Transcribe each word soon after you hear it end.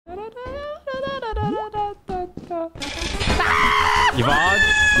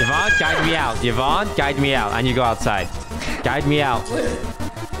Yvonne, guide me out. Yvonne, guide me out. I need to go outside. Guide me out.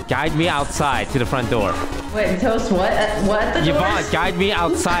 Guide me outside to the front door. Wait, Toast, what? What? The Yvonne, doors? guide me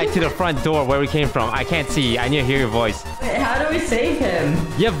outside to the front door where we came from. I can't see. I need to hear your voice. Wait, how do we save him?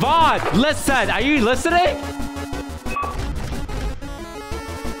 Yvonne, listen. Are you listening?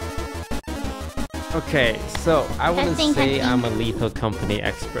 Okay, so I wouldn't say I'm a Lethal Company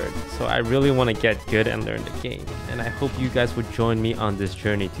expert, so I really want to get good and learn the game. And I hope you guys would join me on this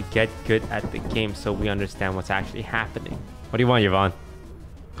journey to get good at the game so we understand what's actually happening. What do you want, Yvonne?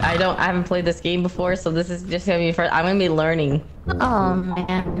 I haven't played this game before, so this is just gonna be first. I'm gonna be learning. Oh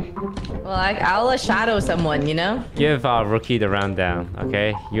man. Well, I'll shadow someone, you know? Give Rookie the rundown,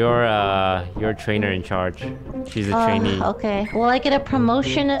 okay? You're trainer in charge. She's a trainee. Okay. Will I get a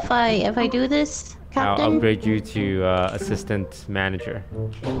promotion if I do this, Captain? I'll upgrade you to assistant manager.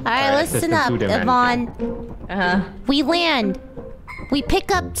 Alright, listen up, Yvonne. We land. We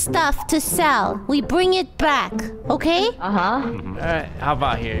pick up stuff to sell. We bring it back, okay? Alright, how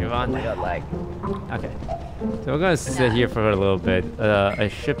about here, Yvonne? Okay. So we're gonna sit here for a little bit. A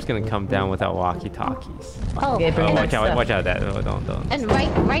ship's gonna come down without walkie-talkies. Oh, Okay, bring watch that out! Watch out! That don't. and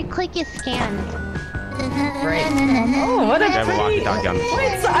right click is scan. Right. Oh, what a Grab a pretty... walkie-talkie on the floor.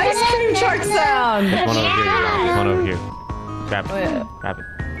 It's the ice cream shark sound! There's one over here. There's one over here. Grab it. Wait. Grab it.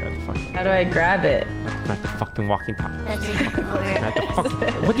 Grab the fucking. How do I grab it? Grab the fucking walkie-talkie. Grab the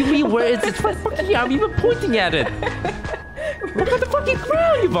fucking. What do you mean? Where is it? Fucking, I'm even pointing at it. Look at the fucking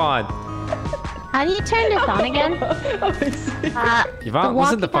ground, Yvonne. How do you turn this on again? Yvonne,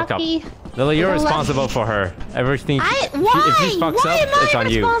 listen the fuck up. Lily, you're responsible for her. Everything. Why? If she fucks up, it's on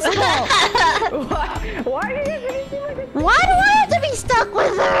you. Why are you Why do I have to be stuck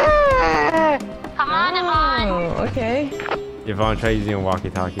with her? Come on, Yvonne. Oh, okay. Yvonne, try using a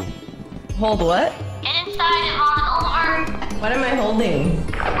walkie-talkie. Hold what? Get inside, Yvonne. Over. What am I holding?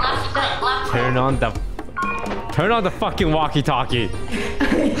 Left click. Left click. Turn on the fucking walkie-talkie.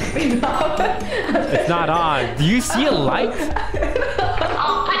 It's not on. Do you see a light?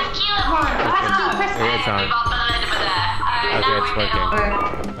 Oh, press Q, Yvonne. Press Q. It's on. Okay, it's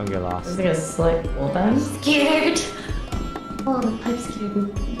working. Don't get lost. Is it a slick pulldown? Scared. Oh, the pipe scared me.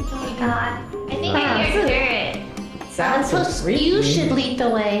 Oh my god. I think I hear it. Sounds so creepy. You should lead the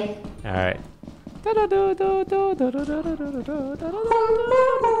way. All right.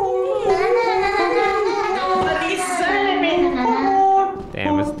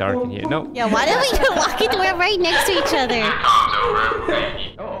 Damn, it's dark in here. Nope. Yeah, why did we get walking we're right next to each other?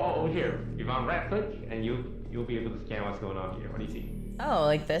 Oh, here. Yvonne, right click, and you'll be able to scan what's going on here. What do you see? Oh,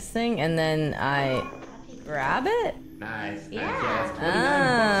 like this thing, and then I grab it? Nice.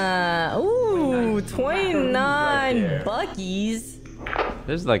 Ah, ooh, 29 buckies.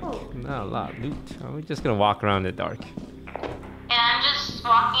 There's like not a lot of loot. We're just gonna walk around in the dark. Yeah, I'm just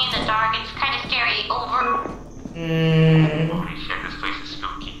walking in the dark. It's kind of scary. Over. Holy shit, this place is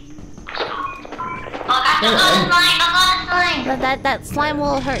spooky. Oh gosh, don't go to slime. Don't go to slime. That slime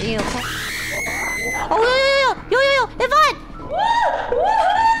will hurt you. Oh, yo, Yvonne!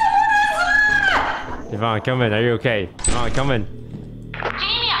 Yvonne, come in. Are you okay? Yvonne, come in.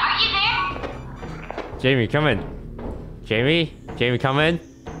 Jamie, are you there? Jamie, come in. Jamie, come in.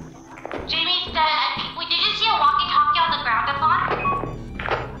 Jamie, did you see a walkie-talkie on the ground,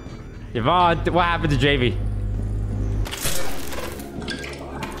 Yvonne? Yvonne, what happened to Jamie?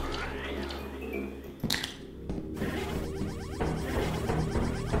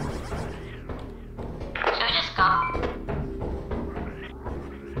 Should we just go?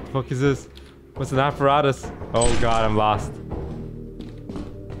 What the fuck is this? What's an apparatus? Oh god, I'm lost.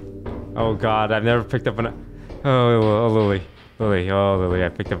 Oh god, I've never picked up an... Oh, Lily. Oh, Lily, I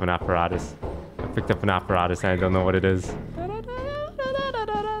picked up an apparatus. And I don't know what it is.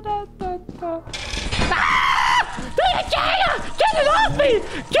 Get it off me!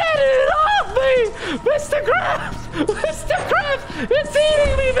 Get it off me! Mr. Krabs! Mr. Krabs! It's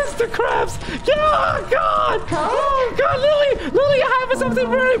eating me, Mr. Krabs! Oh god! Oh god, Lily, I have something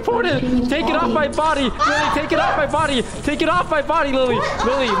very important! Take it off my body! Lily, take it off my body! Take it off my body, Lily!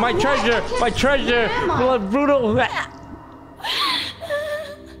 Lily, my treasure! Brutal!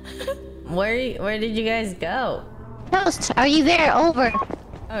 Where did you guys go? Toast, are you there? Over.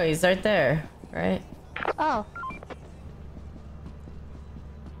 Oh, he's right there, right? Oh.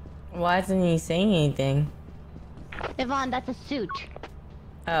 Why isn't he saying anything? Yvonne, that's a suit.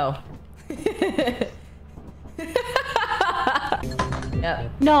 Oh.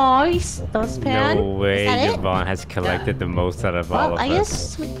 Yep. Nice. Dustpan. No way Is that it? Yvonne has collected the most out of all Well, of I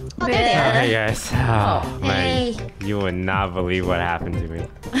us. guess. Oh, there they are. Yes. Oh, man. Hey. You would not believe what happened to me.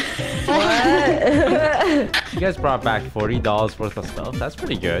 What? guys brought back $40 worth of stuff. That's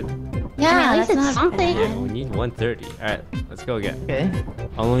pretty good. Yeah, at least it's something. Yeah, we need 130. All right, let's go again. Okay.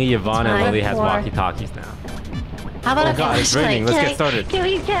 Only Yvonne and Lily has walkie-talkies now. How about Oh god, it's raining. Let's get started. Can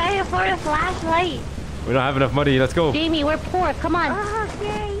I afford a flashlight? We don't have enough money. Let's go. Jamie, we're poor. Come on. All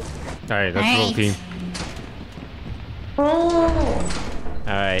Okay. right, let's roll, team. Oh.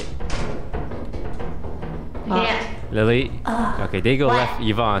 All right, Yeah. Lily. Okay, they go left.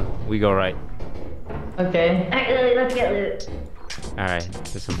 Yvonne, we go right. Okay. Alright, Lily, let's get loot. All right,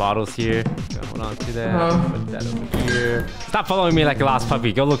 there's some bottles here. Go hold on to that. Put that over here. Stop following me like a lost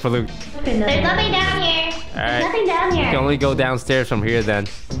puppy. Go look for loot. There's nothing down here. All There's right. nothing down You can here. only go downstairs from here then.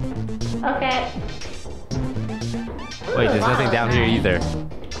 Okay. Wait, there's nothing down here either.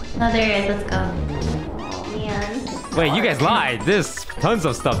 No, there is. Let's go. Oh, man. Wait, you guys lied. There's tons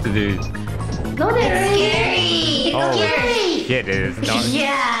of stuff to do. No, that's scary. Oh, scary. shit, it is. Not...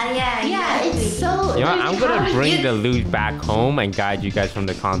 Yeah, it's so... You know, I'm gonna bring the loot back home and guide you guys from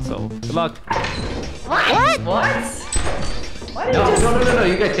the console. Good luck. What? What? No,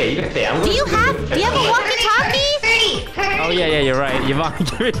 you guys stay. Do you have a walkie-talkie? Oh, yeah, you're right. Yvonne,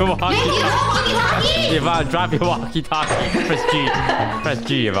 give me a walkie-talkie. Yvonne, drop your walkie-talkie. Press G. Press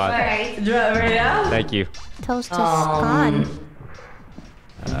G, Yvonne. Alright, drop right now. Thank you. Toast is gone.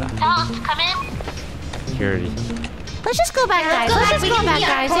 Toast, come in. Security. Let's just go back, guys. Let's just go back,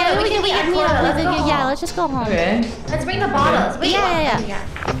 guys. Yeah, we can yeah, let's just go home. Okay. Let's bring the bottles. Yeah.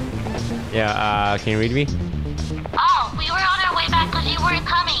 Yeah, can you read me? Oh, we were on our way back because you weren't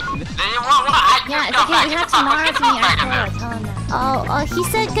coming. Yeah, it's okay. We have tomorrow to meet our Tell him that. Oh, he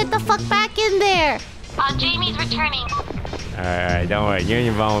said get the fuck back in there. Jamie's returning. Alright, don't worry. You and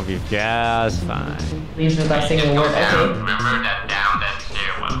Yvonne will be just fine. Leaves without saying a word. Okay. Remember that down that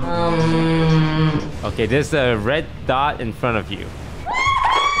stairwell. Okay, there's a red dot in front of you. It's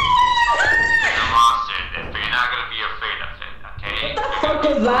a monster, but you're not gonna be afraid of it, okay? What the fuck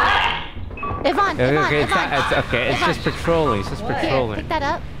was that? Yvonne, Okay, it's just patrolling. It's just patrolling. pick that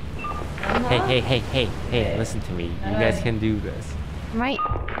up. Hey, listen to me. You guys can do this. Right.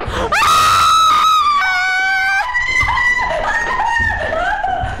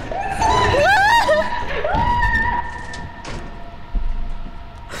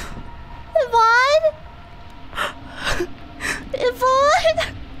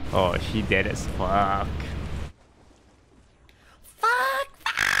 Yvonne? Oh, she dead as fuck. Fuck!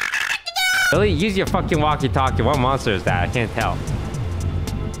 Lily, use your fucking walkie-talkie. What monster is that? I can't tell.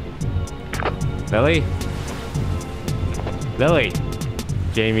 Lily?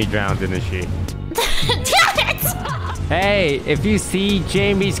 Jamie drowned, didn't she? Damn it! Hey, if you see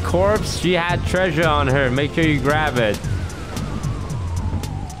Jamie's corpse, she had treasure on her. Make sure you grab it.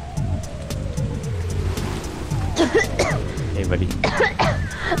 Hey, buddy.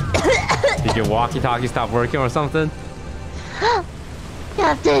 Did your walkie-talkie stop working or something?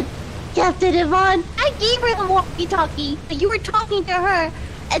 Captain Yvonne, I gave her the walkie-talkie. You were talking to her,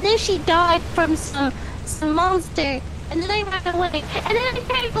 and then she died from some monster. And then I ran away, and then I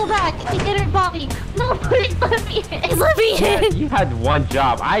tried to go back and get her body. No, please let me in. Let me in. You had one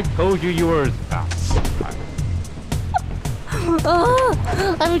job. I told you were... Oh,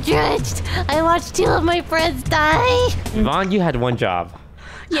 I'm drenched. I watched 2 of my friends die. Yvonne, you had one job.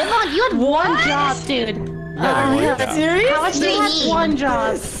 Yvonne, you had one job, dude. Serious? How much do you need? One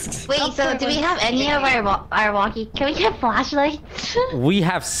job. Wait, so do we have any of our walkie? Can we get flashlights? We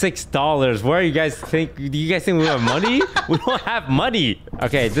have $6. Where you guys think? Do you guys think we have money? We don't have money.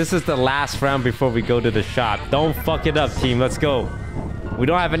 Okay, this is the last round before we go to the shop. Don't fuck it up, team. Let's go. We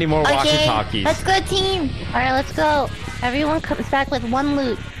don't have any more walkie-talkies. Let's go, team. All right, let's go. Everyone comes back with 1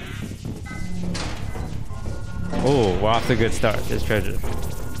 loot. Oh, we're off to a good start. There's treasure.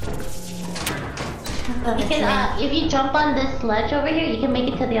 You can, if you jump on this ledge over here, you can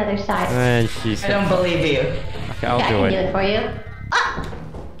make it to the other side. And she's... I don't believe you. Okay, I'll I do can it. do it for you. Ah!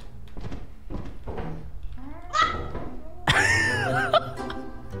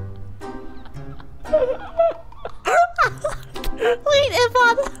 Wait,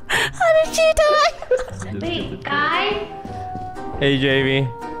 Yvonne, how did she die? Wait, guys? Hey, Jamie.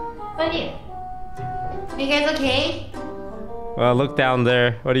 What are you guys okay? Well, look down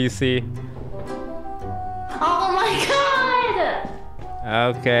there. What do you see? Oh my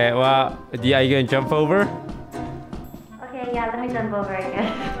god! Okay, well, yeah, you gonna jump over? Okay, yeah, let me jump over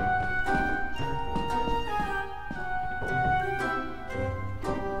again.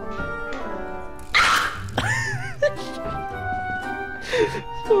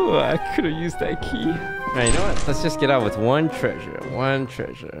 Oh, I could have used that key. Alright, you know what? Let's just get out with 1 treasure. 1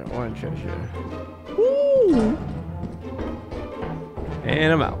 treasure. 1 treasure. Woo!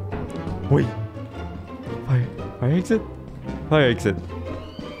 And I'm out. Wait. Fire exit? Fire exit.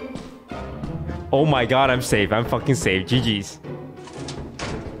 Oh my god, I'm safe. I'm fucking safe. GG's.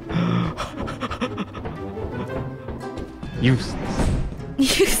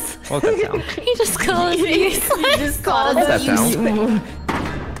 Useless. What's that sound? He just calls me. You just called What's that us sound? useless.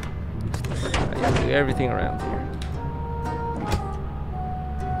 I do everything around here.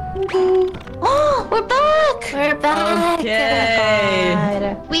 Oh, we're back. We're back.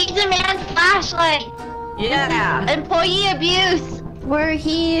 Okay. We demand flashlight. Yeah. Employee abuse. We're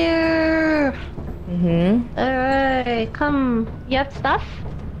here. Alright, come. You have stuff?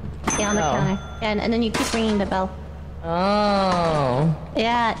 Yeah, on the Oh. counter. And then you keep ringing the bell. Oh.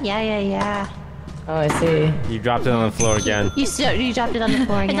 Yeah. Oh, I see. You dropped it on the floor again. You dropped it on the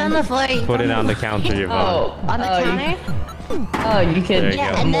floor It's again. on the floor. Put it on the counter, Yvonne. Oh. On the oh, counter? Oh, you can. There you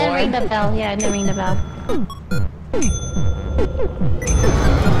Yeah, go. and then More? ring the bell. Yeah, and then ring the bell.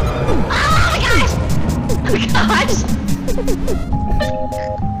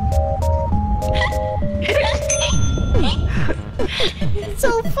 It's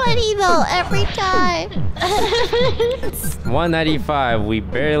so funny though, every time. 195. We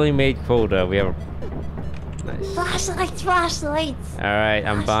barely made quota. We have a... Nice. Flashlights. Alright,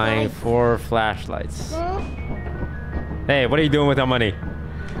 I'm buying 4 flashlights. Hey, what are you doing with our money?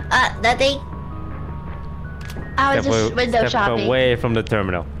 Nothing. I was just window step shopping. away from the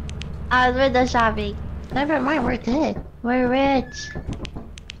terminal. I was window shopping. Never mind, we're good. We're rich.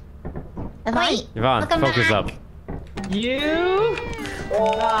 Wait. Yvonne, Welcome focus back. up. You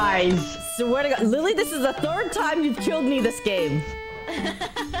guys. Swear to God, Lily, this is the 3rd time you've killed me this game.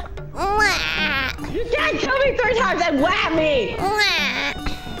 You can't kill me 3 times and whap me.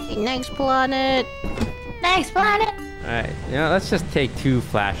 Next planet. Next planet. Alright, you know, let's just take 2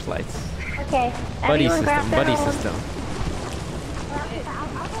 flashlights. Okay. Buddy Everyone grab system, their buddy own. system.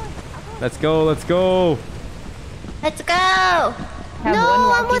 Let's go, let's go. Let's go. Have No,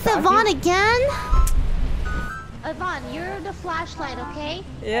 one I'm with walkie-talkie? Yvonne again. Yvonne, you're the flashlight, okay?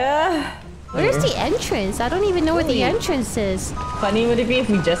 Yeah. Where's the entrance? I don't even know where the entrance is. Funny would it be if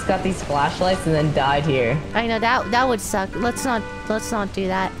we just got these flashlights and then died here? I know that would suck. Let's not do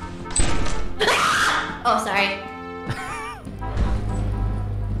that. Oh, sorry.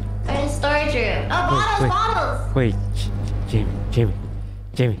 We're in storage room. Oh, bottles, wait. bottles. Wait,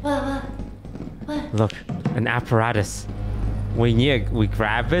 Jamie. What? Look, an apparatus. We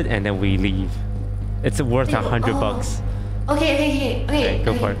grab it and then we leave. It's worth $100. Okay.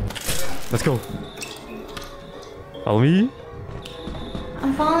 Go for it. Let's go. Follow me.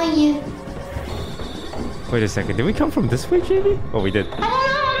 I'm following you. Wait a second. Did we come from this way, Jamie? Oh, we did. I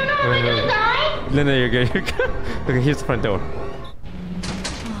don't know. Am I gonna die? No, you're good. You're good. Okay, here's the front door.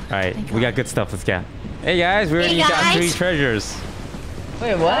 Alright, we got good stuff. Let's go. Hey guys, we already got guys. 3 treasures.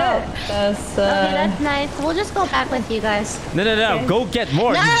 Wait, what? That's Okay, that's nice. We'll just go back with you guys. No. Go get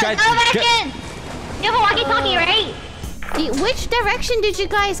more. No, You go guys back go- in. You have a walkie-talkie, right? Which direction did you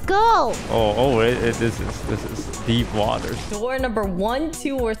guys go? This is deep waters. door number 1,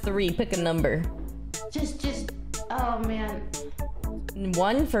 2, or 3. Pick a number. Just. Oh man.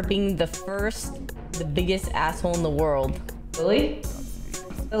 1 for being the biggest asshole in the world. Lily,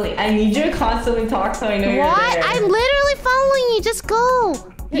 I need you to constantly talk so I know you're What? there. I'm literally following you. Just go.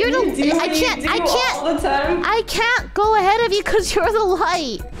 You're You the. do I what you can't. do I all can't. the time. I can't go ahead of you because you're the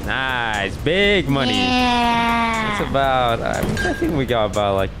light. Nice, big money. Yeah. It's about. I think we got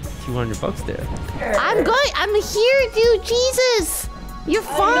about like $200 there. I'm going. I'm here, dude. Jesus. You're I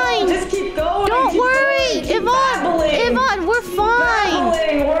know, fine. just keep going. Don't keep worry, going, keep Yvonne. babbling. Yvonne, we're Keep fine.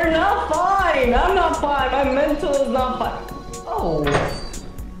 babbling. We're not fine. I'm not fine. My mental is not fine. Oh.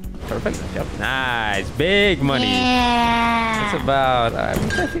 Perfect. Yep. Nice, big money. Yeah. It's about.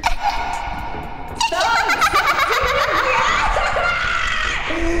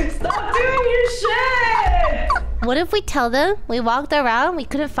 Stop doing your shit. What if we tell them we walked around, we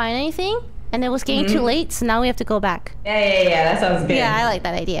couldn't find anything, and it was getting too late, so now we have to go back? Yeah. That sounds good. Yeah, I like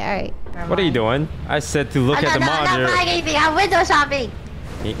that idea. All right. What are you doing? I said to look at the I'm not monitor. buying anything. I'm window shopping.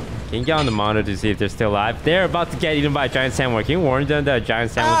 Can you get on the monitor to see if they're still alive? They're about to get eaten by a giant sandworm. Can you warn them that a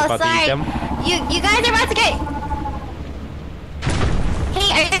giant sandworm is Oh, about to eat sorry. them? You guys are about to get. Hey,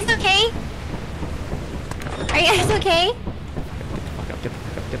 are you guys okay? Are you guys okay?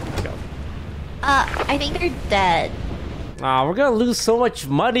 Get the fuck up. I think they're dead. Aw, we're gonna lose so much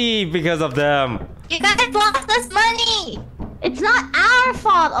money because of them. You guys lost us money. It's not our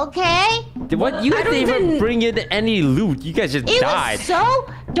fault, okay? What? You I didn't don't even even- bring in any loot. You guys just It died. was so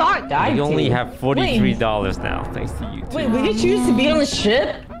dark. Died We only to. have $43 now, thanks to you two. Wait, we could choose to be on the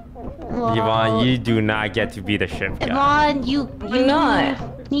ship? Yvonne, you do not get to be the ship guy. Yvonne, you Why not?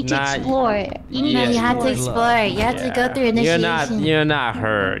 need to Nah, explore. You need No, to you have to explore. explore. You have to go through initiation. You're not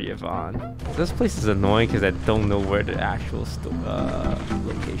her, Yvonne. This place is annoying because I don't know where the actual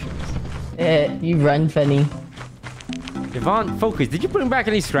location is. You run, Fenny. Yvonne, focus. Did you bring back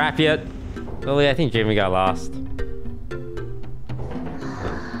any scrap yet? Lily, I think Jamie got lost.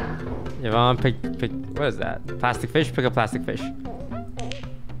 Yvonne, pick. What is that? Plastic fish. Pick a plastic fish.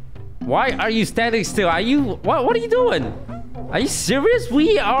 Why are you standing still? Are you? What are you doing? Are you serious?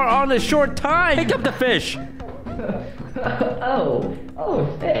 We are on a short time. Pick up the fish. Oh,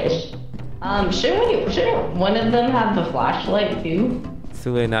 fish. Shouldn't one of them have the flashlight too? It's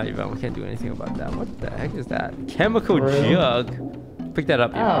too late now, Yvonne. We can't do anything about that. What the heck is that? Chemical jug. Pick that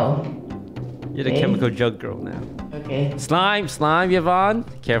up, Yvonne. You're the chemical jug girl now. Okay. Slime, Yvonne.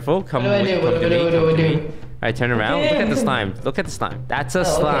 Careful. Come What do I do? What do I do? Alright, turn around. Look at the slime. Look at the slime. That's a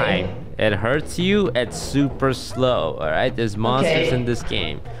slime. Okay. It hurts you. It's super slow. Alright, there's monsters in this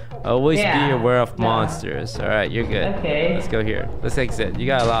game. Always be aware of monsters. Alright, you're good. Okay. Let's go here. Let's exit. You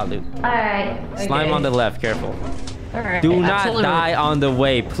got a lot of loot. Alright. Slime on the left. Careful. Alright. Do not die on the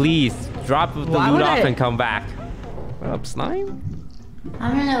way, please. Drop the loot off and come back. What up, slime?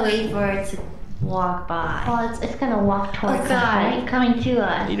 I'm gonna wait for it to walk by. Oh, it's gonna walk towards Oh us, god, right? it's coming to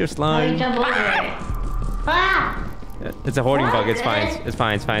us. Eat your How do slime. we jump over it? Ah! It's a hoarding bug. It's fine. It's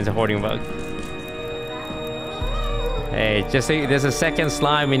fine. It's fine. It's a hoarding bug. Hey, just say there's a second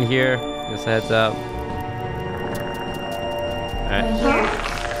slime in here. Just heads up. Alright.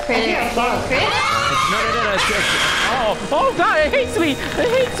 Critter. No. Oh god, it hates me. It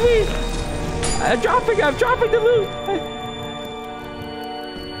hates me. I'm dropping the loot.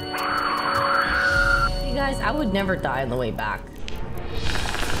 You guys, I would never die on the way back.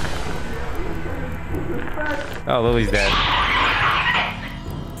 Oh, Lily's dead.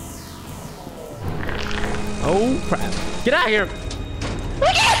 Oh crap. Get out of here.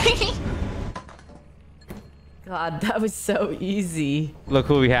 God, that was so easy. Look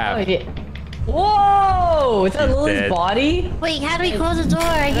who we have. Whoa! Is that She's Lily's dead. body? Wait, how do we close the door?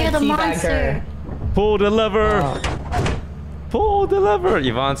 I hear the Teabag monster. her. Pull the lever. Oh. Pull the lever.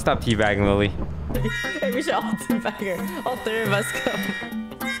 Yvonne, stop teabagging Lily. Hey, we should all teabag her. All three of us come.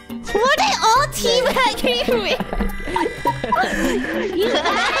 Were they all teabagging me? You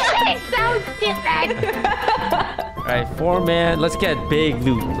guys sound different. Alright, 4-man. Let's get big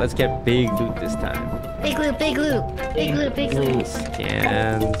loot. Let's get big loot this time. Big loot, big loot. Big loot, big loot.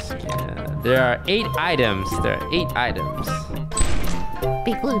 Scan. There are 8 items.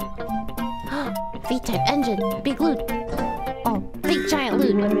 Big loot. V-type engine. Big loot. Oh, big giant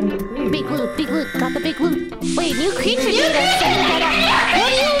loot. Big loot, big loot. Got the big loot. Wait, new creature data. What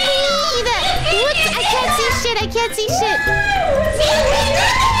do you mean? What? I can't see shit. I can't see shit.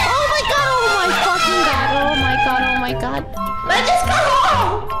 Oh my god. Oh my fucking god. Oh my god. Oh my god. Let's just go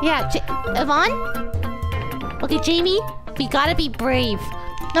home! Yeah, Yvonne? Okay, Jamie, we gotta be brave.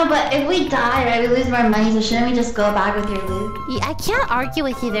 No, but if we die, right, we lose more money, so shouldn't we just go back with your loot? Yeah, I can't argue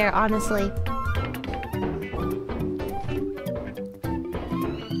with you there, honestly.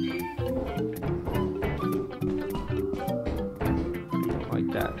 Like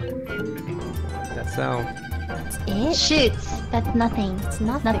that. That sound. That's it? Shoots. That's nothing. It's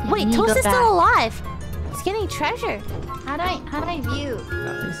nothing. Nothing. Wait, You Toast go is back. still alive. He's getting treasure. How do I view?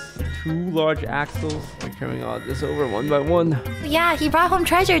 Nice. 2 large axles. We're carrying all this over one by one. Yeah, he brought home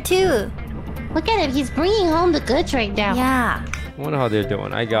treasure too. Look at him. He's bringing home the goods right now. Yeah. I wonder how they're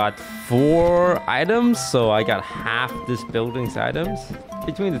doing. I got 4 items, so I got half this building's items.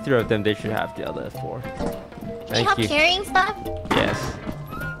 Between the 3 of them, they should have the other 4. Can you Thank help you. carrying stuff? Yes.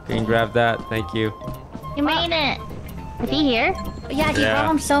 Can you grab that? Thank you. You made it. Is he here? Yeah, he Yeah. brought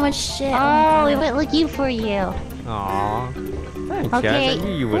home so much shit. Oh, we went looking for you. Aww. Thanks, Okay. guys. I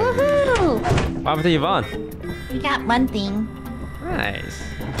knew you would have. Woohoo! What happened to Yvonne? We got one thing. Nice.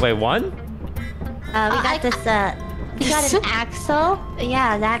 Wait, one? We got this, We got an axle.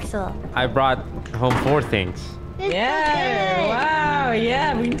 yeah, the axle. I brought home 4 things. Yeah! Wow!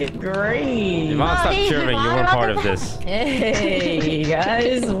 Yeah, we did great! Yvonne, stop hey, chirping. You Yvonne, weren't what part the of this. Hey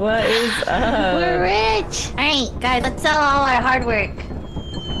guys, what is We're up? rich. Alright, guys, let's sell all our hard work.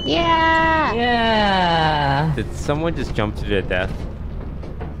 Yeah. Yeah. Did someone just jump to their death?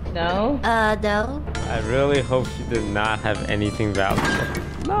 No? No. I really hope she did not have anything valuable.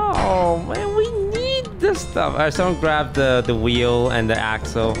 No, man, we need this stuff. Alright, someone grab the wheel and the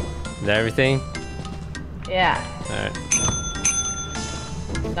axle and everything. Yeah. Alright.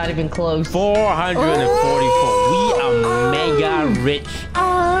 Not even close. 444. We are mega rich.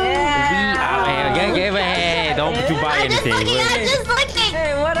 Oh. We are. Hey, don't you buy anything. Just looking.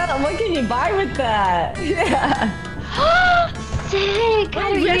 Hey, what up? What can you buy with that? Yeah. sick.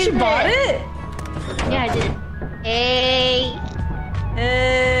 How do You actually bought it? Yeah, I did. Hey.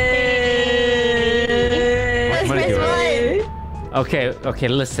 Hey. What do you Hey. Okay,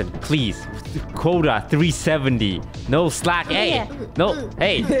 listen, please. Quota 370. No slack. Hey, no,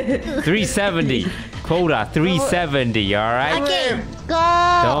 hey, 370. Quota 370. All right. Okay,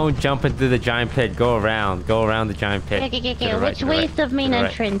 go. Don't jump into the giant pit. Go around the giant pit. Okay. To the right, Which to the way right, is the main to the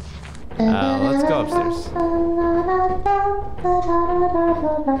right. entrance? Let's go upstairs.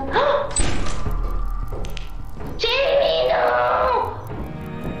 Jamie, no!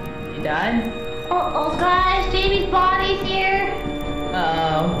 You died? Oh, guys, Jamie's body's here.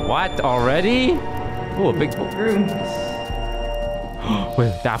 Uh-oh. What already? Oh, a big Room.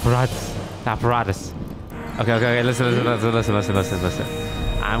 Wait, the apparatus. Okay. Listen.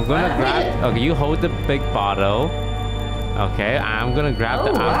 I'm gonna grab. Okay, you hold the big bottle. Okay, I'm gonna grab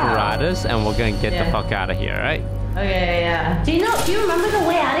the apparatus and we're gonna get the fuck out of here, right? Okay, yeah. Do you remember the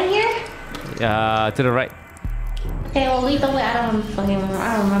way out of here? To the right. Okay, we'll lead the way. I don't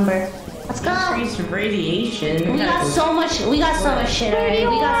remember. Let's go. Increased radiation. We got so much shit, alright? We got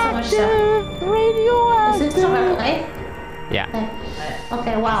so much stuff. Radioactive. Is this the right way? Yeah.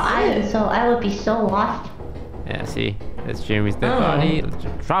 Okay, wow, I would be so lost. Yeah. See, that's Jamie's dead body.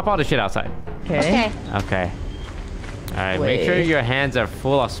 Drop all the shit outside. Okay. Okay. All right. Make sure Wait. your hands are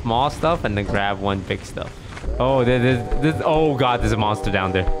full of small stuff and then grab one big stuff. Oh, this. Oh God, there's a monster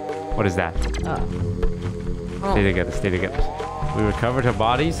down there. What is that? Stay together. We recovered her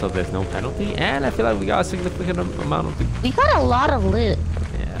body, so there's no penalty. And I feel like we got a significant amount of... We got a lot of loot.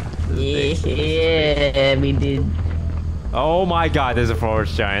 Yeah. This is big. Yeah, we did. Oh my God, there's a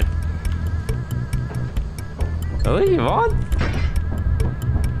forest giant. Really, Yvonne?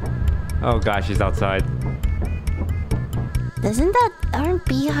 Oh gosh, she's outside. Aren't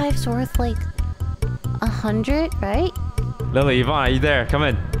beehives worth like 100, right? Lily, Yvonne, are you there? Come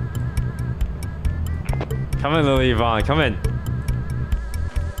in. Come in, Lily, Yvonne, come in.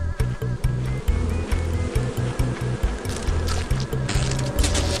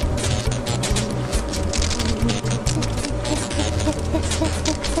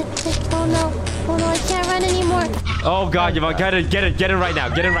 Oh no, I can't run anymore. Oh God, Yvonne, get in right now.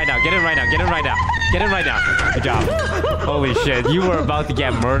 Get in right now. Good job. Holy shit, you were about to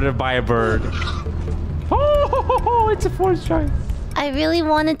get murdered by a bird. Oh, it's a forest giant. I really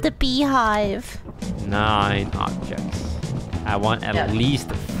wanted the beehive. 9 objects. I want at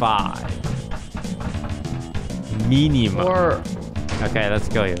least 5. Minimum. 4. Okay, let's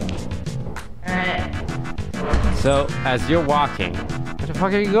go, Yvonne. Alright. So, as you're walking, where the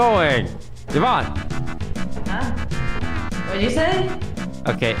fuck are you going? Yvonne! Huh? What'd you say?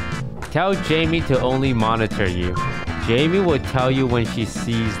 Okay, tell Jamie to only monitor you. Jamie will tell you when she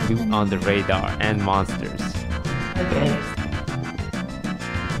sees loot on the radar and monsters. Okay.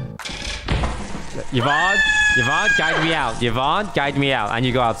 Yvonne, guide me out. Yvonne, guide me out. And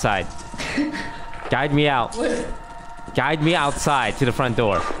you go outside. Guide me out. Guide me outside to the front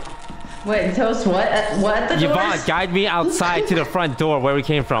door. Wait, tell us what? What at the door? Yvonne, guide me outside to the front door where we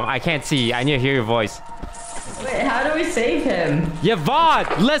came from. I can't see. I need to hear your voice. Wait, how do we save him? Yvonne,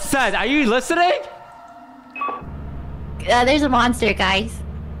 listen. Are you listening? There's a monster, guys.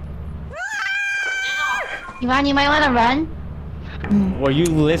 Yvonne, you might want to run. Were you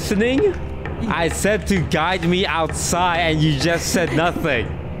listening? I said to guide me outside and you just said nothing.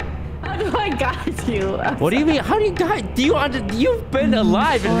 How do I guide you? What do you mean? How do you guide? You've been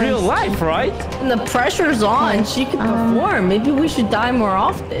alive in real life, right? When the pressure's on, she can perform. Maybe we should die more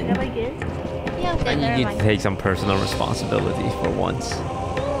often. Yeah, okay, You never need mind. to take some personal responsibility for once.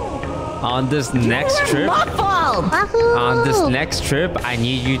 On this next trip, on this next trip, I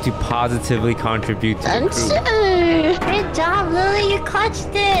need you to positively contribute to the crew. Good job, Lily. You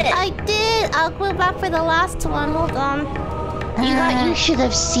clutched it. I did. I'll go back for the last one. Hold on. You should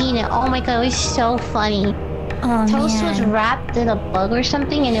have seen it. Oh my god, it was so funny. Toast was wrapped in a bug or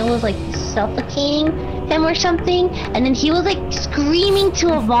something, and it was like suffocating him or something. And then he was like screaming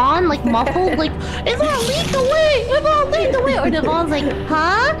to Yvonne, like muffled, like "Yvonne, lead the way! Yvonne, lead the way!" Or Yvonne's like,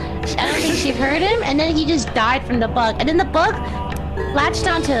 "Huh?" I don't think she heard him. And then he just died from the bug. And then the bug latched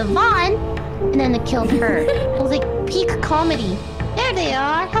onto Yvonne, and then it killed her. It was like peak comedy. There they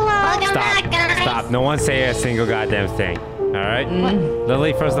are. Hello. Welcome back, guys. Stop. No one say a single goddamn thing. All right?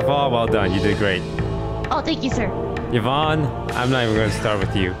 Lily, first of all, well done. You did great. Oh, thank you, sir. Yvonne, I'm not even going to start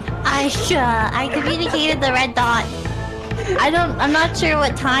with you. I communicated the red dot. I'm not sure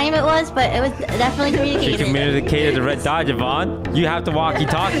what time it was, but it was definitely She communicated. communicated the red dot, Yvonne. You have the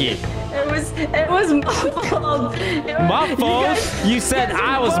walkie-talkie. It was muffled. Muffled? You said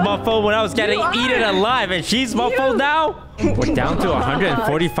I was muffled when I was getting eaten alive, and she's muffled now? We're down to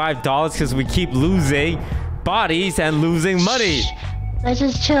 $145 because we keep losing bodies and losing money. Let's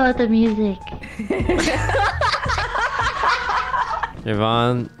just chill with the music.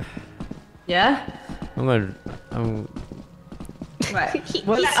 Yvonne, Yeah? I'm What? He's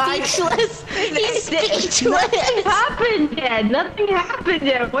speechless. He's speechless. Nothing happened yet. Nothing happened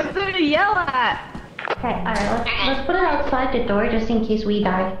yet. What's there to yell at? Okay, alright, let's put it outside the door just in case we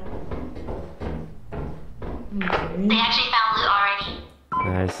die. They actually found loot already.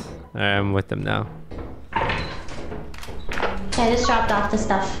 nice. Alright, I'm with them now. Okay, I just dropped off the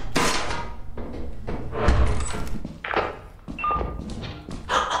stuff.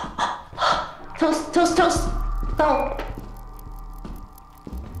 Toast. Go.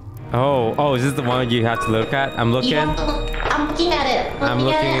 Oh, is this the one you have to look at? I'm looking. I'm looking at it. I'm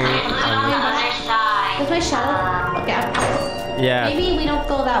looking. On the other side. Where's my shadow? Okay, Yeah. maybe we don't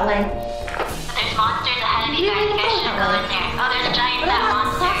go that way. There's monsters ahead of you guys. You guys should go in there. Oh, there's a giant fat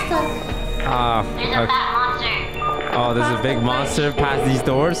monster. There's a Okay. fat monster. Oh, there's a big monster past these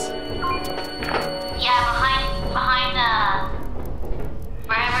doors. Yeah, behind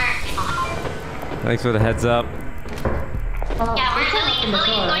wherever. Thanks for the heads up. Yeah, we're Lily's going to a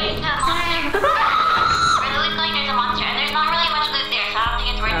monster. We're Lily's going to a monster, and there's not really much loot there, so I don't think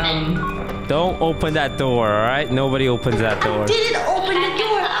it's worth it. Don't open that door, alright? Nobody opens that door. Didn't open the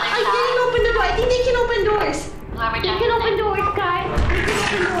door. I didn't open the door. I think they can open doors. Whoever They jumped can in open there. doors, guys. They can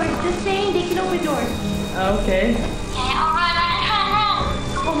open doors. Just saying, they can open doors. Okay. Okay, oh, run.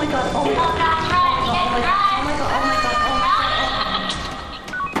 Oh my god. Oh, guys, run. You guys run.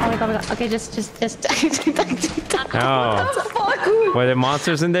 Oh my god. Okay, just. Oh. Were there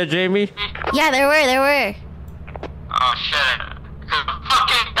monsters in there, Jamie? Yeah, there were. Oh shit.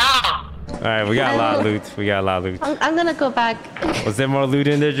 Fucking down. Alright, we got a lot of loot. I'm gonna go back. Was there more loot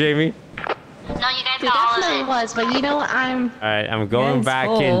in there, Jamie? No, you guys There got all of definitely it. was, but you know I'm. Alright, I'm going Yes, back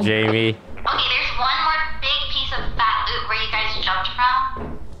full. in, Jamie. Okay, there's one more big piece of fat loot where you guys jumped from.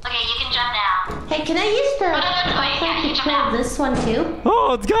 Okay, you can jump now. Hey, can I use the No, you flashlight can't to jump kill out. this one too?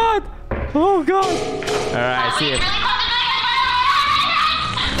 Oh, God! Oh, God! Alright, I But see it's it. really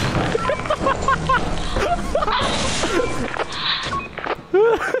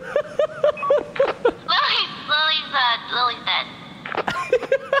close to Lily's dead.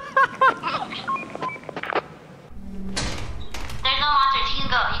 There's no monsters. You can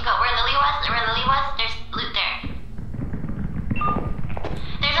go. Where Lily was, there's loot there.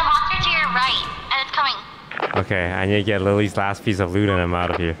 There's a monster to your right, and it's coming. Okay, I need to get Lily's last piece of loot and I'm out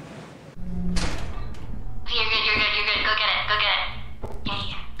of here. Okay, you're good. Go get it.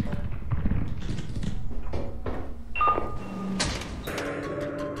 Yeah.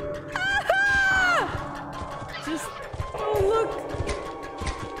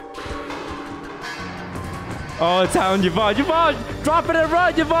 Oh, it's on Yvonne. Yvonne! Drop it and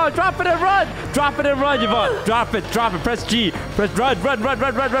run, Yvonne! Drop it and run! Drop it and run, Yvonne! Drop it. Press G. Press run. Well,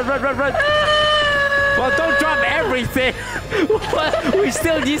 don't drop everything. What? We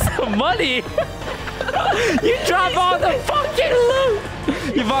still need some money. You drop all the fucking loot.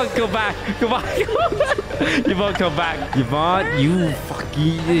 Yvonne, go back. Yvonne, come back. Yvonne, you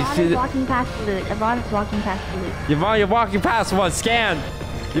fucking... Yvonne's walking past the loot. Yvonne, you're walking past one. Scan.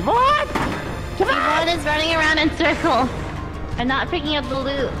 Yvonne! Yvonne is running around in circles and not picking up the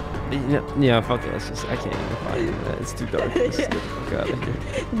loot. Yeah, fuck it. I can't even find it. It's too dark. Let's get the fuck out of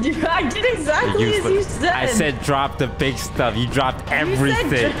here. I did exactly as you said. I said drop the big stuff. You dropped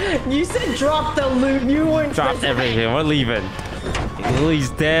everything. You said drop the loot. You weren't. Dropped everything. We're leaving. Lily's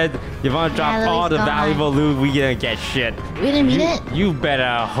dead. Yvonne dropped all the Lily's gone. valuable loot. We didn't get shit. We didn't meet it. You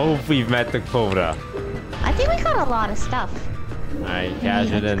better hope we've met the quota. I think we got a lot of stuff. Alright, cash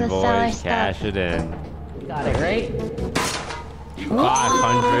it let's in, go sell our boys. Cash it in. Got it right.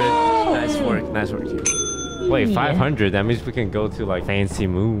 500. Nice work. Wait, 500? That means we can go to like Fancy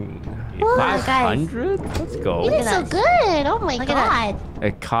Moon. Whoa, guys. 500? Let's go. You did so good. Oh my at god.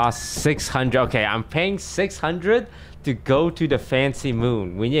 It costs 600. Okay, I'm paying 600 to go to the Fancy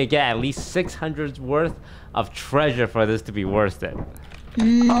Moon. We need to get at least 600's worth of treasure for this to be worth it.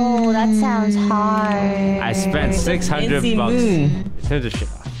 Oh, that sounds hard. I spent 600 Fancy bucks. Moon. Turn the shit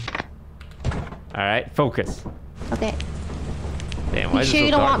off. Alright, focus. Okay. Damn, why You is it sure so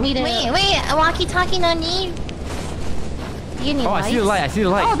you don't dark? want me to? Wait, a walkie-talkie no need? You need Oh, lights? I see the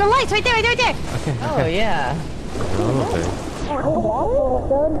light. Oh, the lights right there. Oh yeah.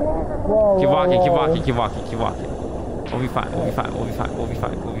 Keep walking. We'll be fine. We'll be fine. We'll be fine. We'll be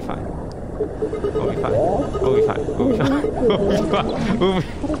fine. We'll be fine. We'll be fine. We'll be fine. We'll be fine. We'll be fine. We'll be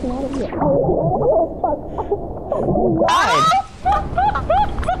fine.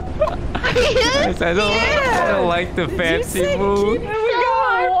 I don't like the fancy mood.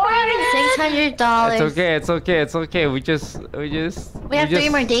 $600. It's okay. It's okay. It's okay. We have 3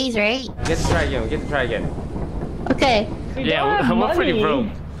 more days, right? Get to try again. We get to try again. Okay. Yeah, we're pretty broke.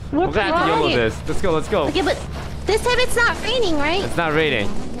 We're gonna have to YOLO this. Let's go. Let's go. Okay, but this time it's not raining, right? It's not raining.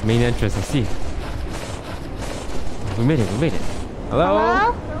 Main entrance. I see. We made it. We made it. Hello?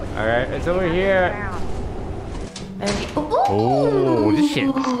 Hello? All right. It's over here. Oh, this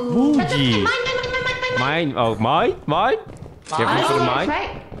shit. Bougie. Mine. Oh, mine? Mine? Careful for the mine.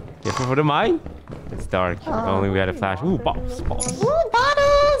 Careful for the mine. It's dark. Only we had a flash. Ooh, bottles. Bottles. Ooh,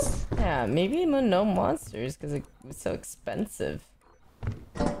 bottles! Yeah, maybe no monsters because it was so expensive.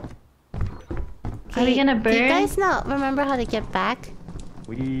 Are we gonna burn? Do you guys not remember how to get back?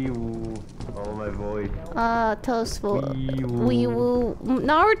 Wee woo. Oh my boy. Toastful. Wee woo. Wee woo.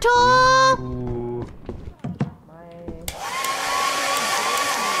 Naruto! Ooh.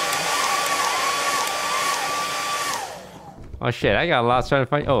 Oh shit, I got lost trying to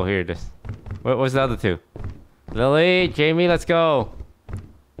find. Oh, here it is. What's the other two? Lily, Jamie, let's go.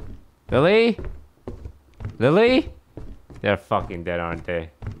 Lily? Lily? They're fucking dead, aren't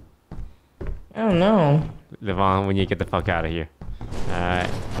they? I don't know. Levon, we need to get the fuck out of here. Alright,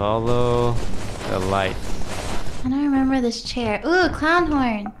 follow the lights. I don't remember this chair. Ooh, clown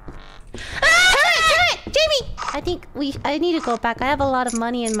horn. Jamie! I need to go back. I have a lot of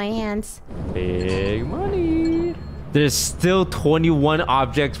money in my hands. Big money. There's still 21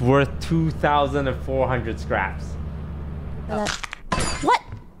 objects worth 2,400 scraps. What?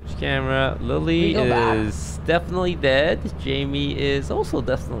 Camera. Lily is definitely dead. Jamie is also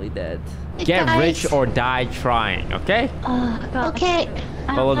definitely dead. Get Guys. rich or die trying, okay? Oh, God. Okay.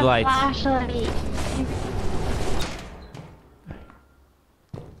 Follow the lights. Flashlight.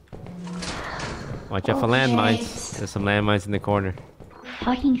 Watch out for landmines. There's some landmines in the corner.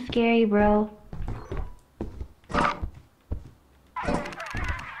 Fucking scary, bro.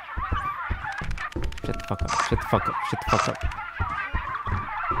 Shut the fuck up. Shut the fuck up. Shut the fuck up.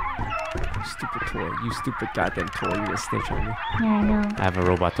 You stupid toy. You stupid goddamn toy. You gonna snitch on me. Yeah, I know. I have a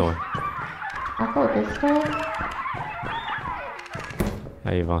robot toy. I'll go this way.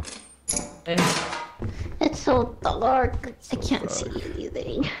 Hi, Yvonne. It's so dark. I can't see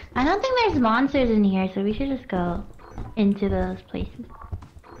anything. I don't think there's monsters in here, so we should just go into those places.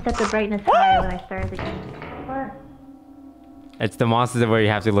 Set the brightness higher when I start the game. What? It's the monsters where you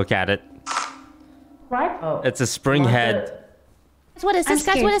have to look at it. What? Oh. It's a spring head. What is this,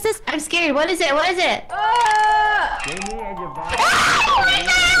 guys? What is this? I'm scared. What is it? What is it? Jamie and your body. What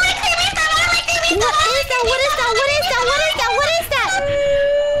is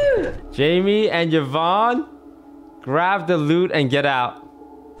that? Jamie and Yvonne, grab the loot and get out.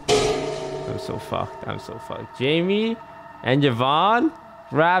 I'm so fucked. I'm so fucked. Jamie and Yvonne,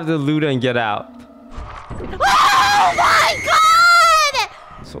 grab the loot and get out. Oh my god!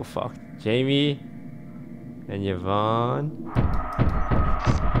 So fucked. Jamie and Yvonne.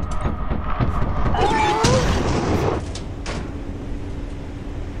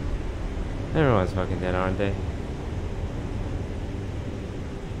 Everyone's fucking dead, aren't they?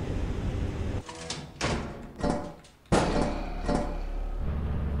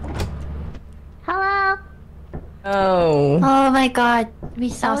 Hello? Oh. Oh my god. We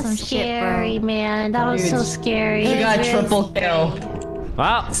saw That some was shit, scary, bro. man. That was so scary. You got triple kill.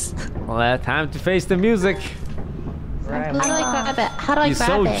 Well, time to face the music. How do I grab it? How do I You grab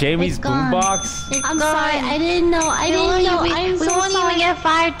sold it? Jamie's It's gone. boombox? I'm sorry. I didn't know. I didn't know. I'm We so won't sorry. even get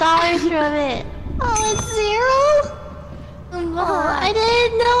 $5 from it. Oh, it's zero? Oh, I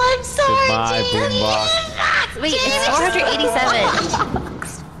didn't know. I'm sorry, Goodbye, Jamie. boombox. Wait, it's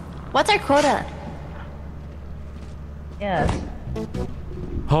 487. What's our quota? Yes.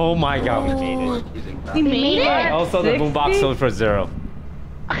 Oh my god, we made it. We made it. Also, the boombox sold for $0.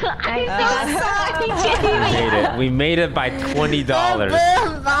 I'm so sorry, We Jamie. made it. We made it by $20. Jamie,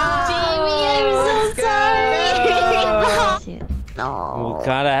 I'm so sorry. No. We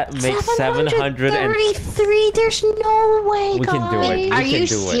gotta make 700 and 733. There's no way, we can do it. guys. We Are can you do it.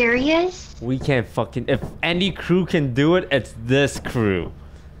 serious? We can fucking. If any crew can do it, it's this crew.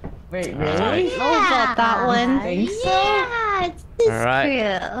 Wait, Alright. really? I'll bet that one. Think so? Yeah, it's this Alright.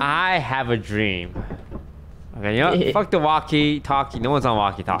 crew. I have a dream. Okay, you know what? Fuck the walkie-talkie. No one's on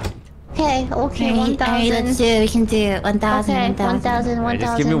walkie-talkie. Okay, 1,000. Let's do it. We can do it. 1,000. Okay, 1,000. 1,000, Alright,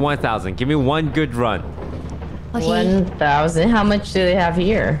 just give me 1,000. 1,000. Give me one good run. Okay. 1,000. How much do they have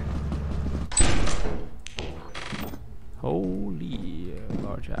here?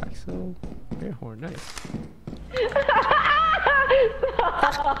 Jack. So, air horn, nice.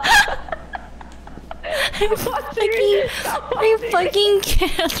 I fucking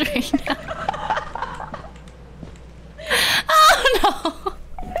can't right now. Oh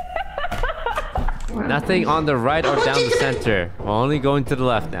no! Nothing on the right or down the center. We're only going to the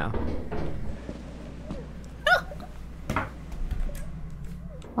left now.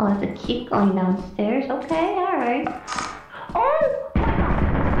 Oh, there's a keep going downstairs. Okay, alright. Oh!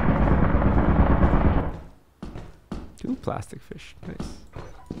 2 plastic fish. Nice.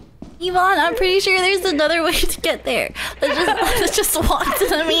 Yvonne, I'm pretty sure there's another way to get there. Let's just walk to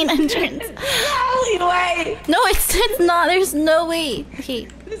the main entrance. Alleyway! No, it's not. There's no way. Okay.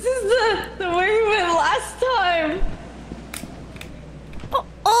 This is the way we went last time!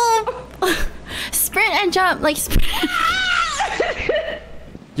 Oh! Sprint and jump, like sprint.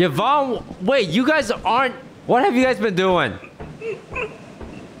 Yvonne, wait, you guys aren't... What have you guys been doing?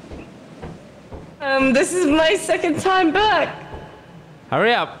 This is my second time back.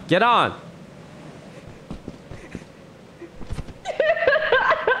 Hurry up, get on.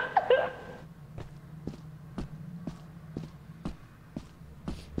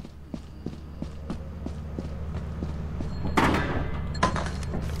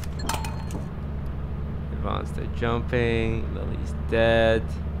 Yvonne's still jumping. Lily's dead.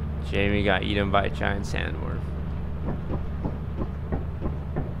 Jamie got eaten by a giant sandworm.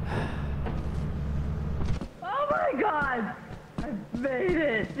 Oh my god! I made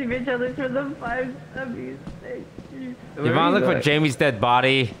it! See each other for the 5 W's. Thank you. Yvonne, look for Jamie's dead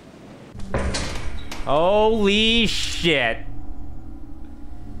body. Holy shit.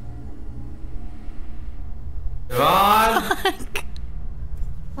 Yvonne!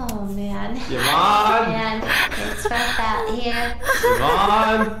 Oh man. Yvonne! Man, it's rough out here.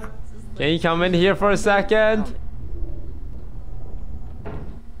 Yvonne! Can you come in here for a second?